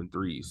wide open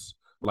threes.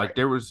 Like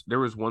there was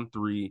one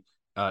three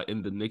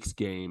in the Knicks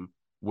game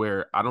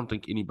where I don't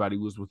think anybody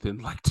was within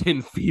like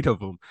 10 feet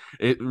of him.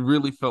 It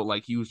really felt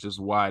like he was just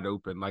wide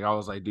open. Like I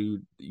was like,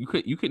 dude, you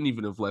couldn't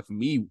even have left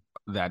me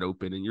that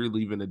open, and you're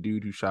leaving a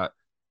dude who shot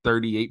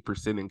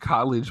 38% in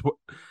college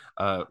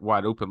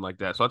wide open like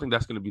that. So I think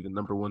that's going to be the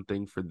number one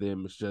thing for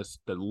them, is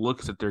just the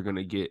looks that they're going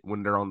to get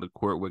when they're on the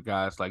court with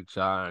guys like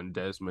Ja and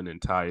Desmond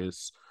and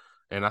Tyus.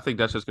 And I think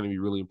that's just going to be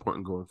really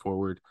important going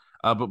forward.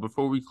 But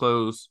before we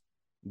close,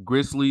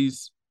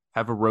 Grizzlies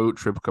have a road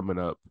trip coming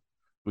up.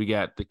 We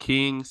got the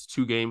Kings,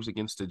 2 games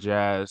against the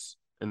Jazz,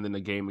 and then a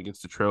game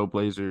against the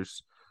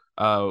Trailblazers.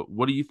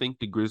 What do you think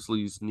the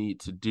Grizzlies need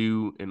to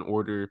do in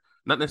order,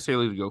 not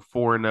necessarily to go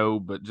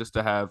 4-0, but just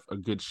to have a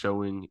good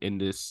showing in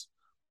this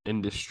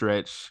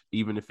stretch,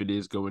 even if it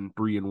is going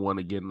 3-1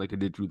 again, like they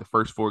did through the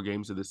first 4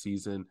 games of the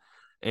season?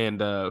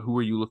 And who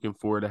are you looking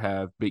for to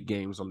have big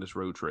games on this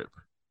road trip?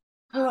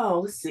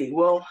 Oh, let's see.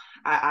 Well,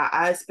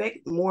 I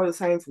expect more of the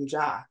same from Ja.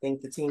 I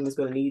think the team is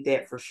going to need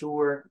that for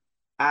sure.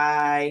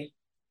 I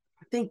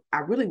think I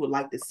really would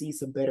like to see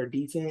some better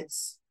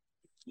defense.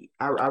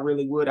 I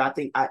really would. I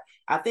think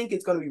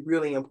it's going to be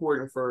really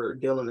important for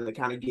Dillon to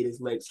kind of get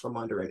his legs from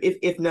under him,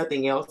 if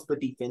nothing else,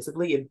 but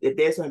defensively. If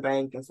Desmond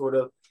Bane can sort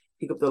of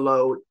pick up the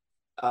load,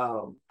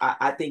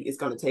 I think it's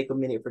going to take a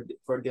minute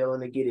for Dillon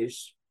to get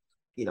his,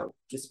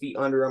 just feet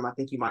under him. I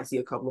think you might see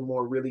a couple of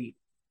more really,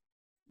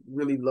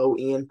 really low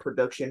end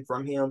production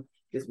from him,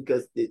 just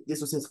because this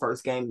was his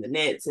first game in the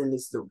Nets and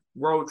this is a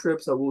road trip,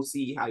 so we'll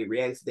see how he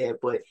reacts to that.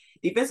 But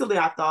defensively,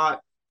 I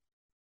thought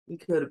he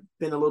could have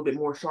been a little bit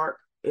more sharp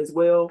as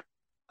well.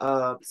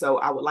 So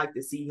I would like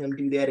to see him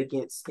do that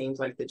against teams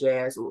like the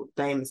Jazz. Well,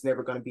 Dame is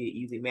never going to be an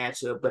easy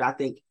matchup, but I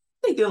think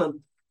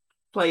Dillon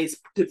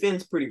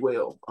defends pretty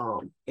well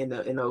in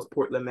those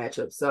Portland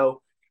matchups.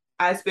 So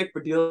I expect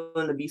for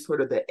Dillon to be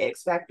sort of the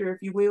X factor,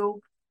 if you will,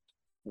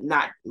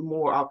 not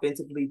more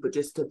offensively, but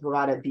just to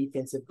provide a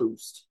defensive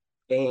boost.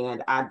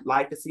 And I'd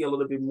like to see a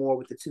little bit more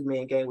with the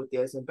 2-man game with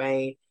Desmond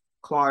Bane,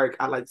 Clark.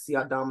 I'd like to see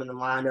our dominant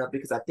lineup,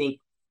 because I think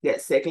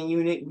that second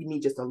unit, we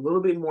need just a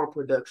little bit more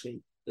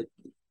production.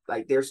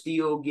 Like they're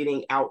still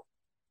getting out.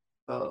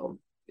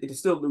 It's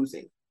still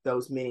losing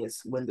those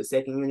minutes when the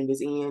second unit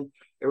is in.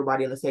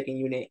 Everybody in the second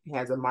unit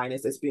has a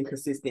minus that's been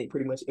consistent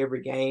pretty much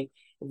every game.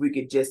 If we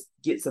could just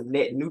get some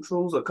net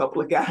neutrals, a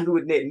couple of guys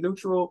with net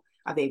neutral,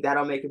 I think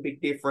that'll make a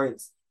big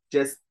difference.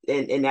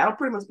 And that'll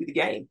pretty much be the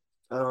game.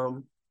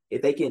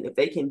 If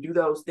they can do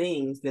those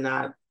things, then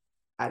I'd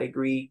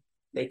agree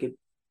they could.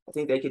 I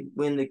think they could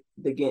win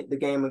the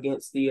game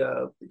against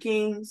the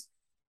Kings.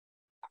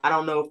 I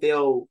don't know if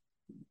they'll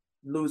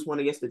lose one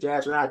against the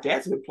Jazz or not.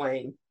 Jazz have been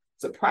playing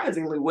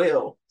surprisingly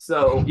well,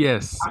 so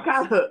yes,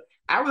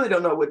 I really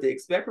don't know what to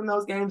expect from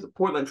those games. The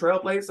Portland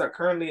Trailblazers are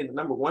currently in the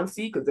number 1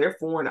 seed because they're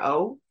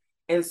 4-0,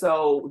 And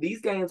so these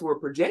games were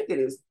projected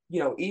as,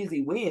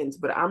 easy wins,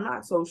 but I'm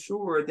not so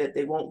sure that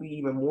they won't be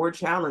even more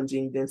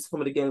challenging than some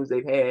of the games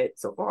they've had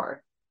so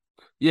far.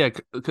 Yeah,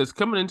 because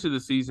coming into the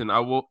season,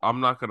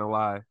 I'm not gonna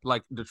lie.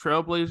 Like the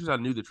Trailblazers, I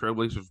knew the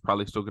Trailblazers was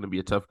probably still gonna be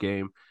a tough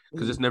game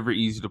because it's never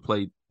easy to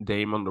play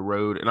Dame on the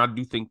road. And I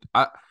do think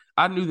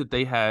I knew that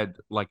they had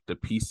like the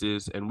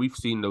pieces, and we've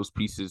seen those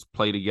pieces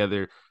play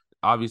together.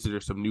 Obviously,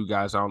 there's some new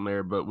guys on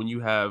there, but when you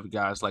have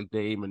guys like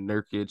Dame and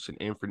Nurkic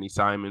and Anthony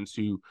Simons,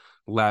 who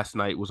last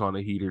night was on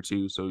a heater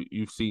too, so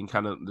you've seen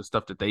kind of the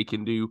stuff that they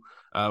can do.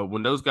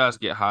 When those guys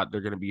get hot,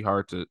 they're gonna be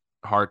hard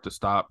to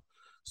stop.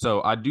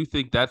 So I do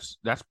think that's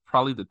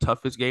probably the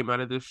toughest game out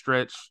of this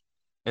stretch.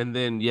 And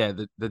then yeah,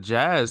 the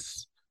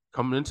Jazz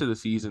coming into the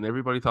season,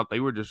 everybody thought they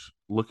were just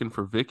looking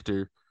for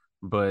Victor,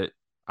 but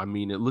I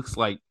mean it looks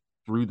like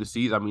through the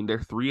season, I mean they're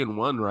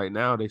 3-1 right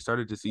now. They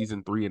started the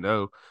season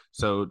 3-0,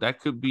 so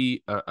that could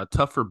be a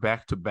tougher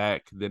back to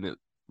back than it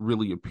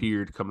really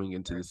appeared coming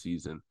into the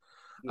season.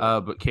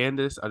 But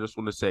Candace, I just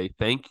want to say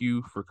thank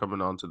you for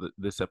coming on to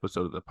this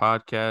episode of the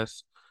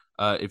podcast.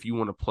 If you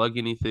want to plug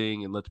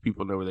anything and let the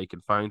people know where they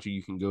can find you,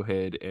 you can go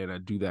ahead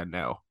and do that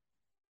now.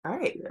 All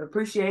right.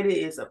 Appreciate it.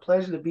 It's a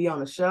pleasure to be on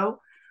the show.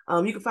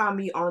 You can find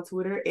me on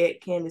Twitter at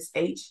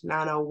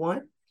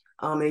CandaceH901.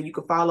 And you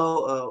can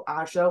follow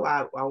our show.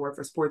 I work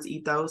for Sports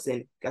Ethos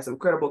and got some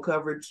incredible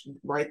coverage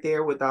right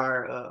there with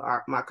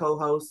my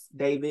co-hosts,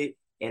 David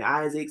and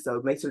Isaac.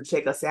 So make sure to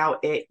check us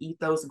out at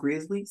Ethos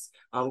Grizzlies.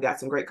 Got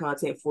some great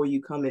content for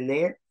you coming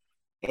there.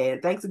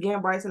 And thanks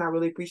again, Bryson. I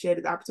really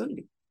appreciated the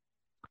opportunity.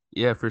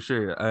 Yeah, for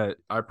sure. I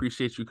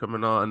appreciate you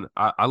coming on.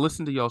 I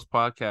listen to y'all's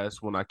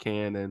podcast when I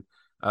can, and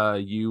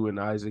you and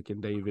Isaac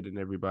and David and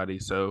everybody.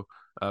 So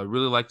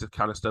really like the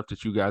kind of stuff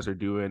that you guys are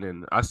doing,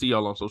 and I see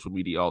y'all on social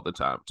media all the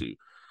time too.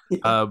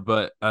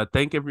 But I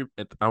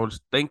want to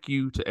thank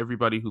you to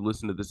everybody who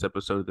listened to this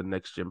episode of the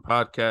Next Gen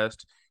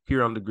podcast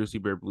here on the Grizzly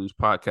Bear Blues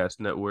Podcast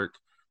Network.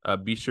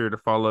 Be sure to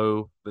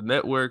follow the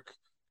network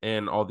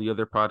and all the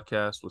other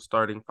podcasts with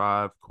Starting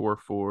Five, Core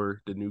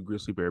Four, the new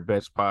Grizzly Bear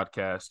Bets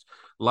podcast.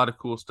 A lot of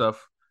cool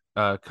stuff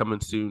coming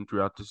soon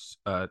throughout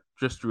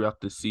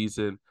this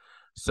season.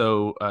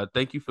 So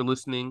thank you for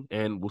listening,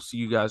 and we'll see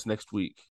you guys next week.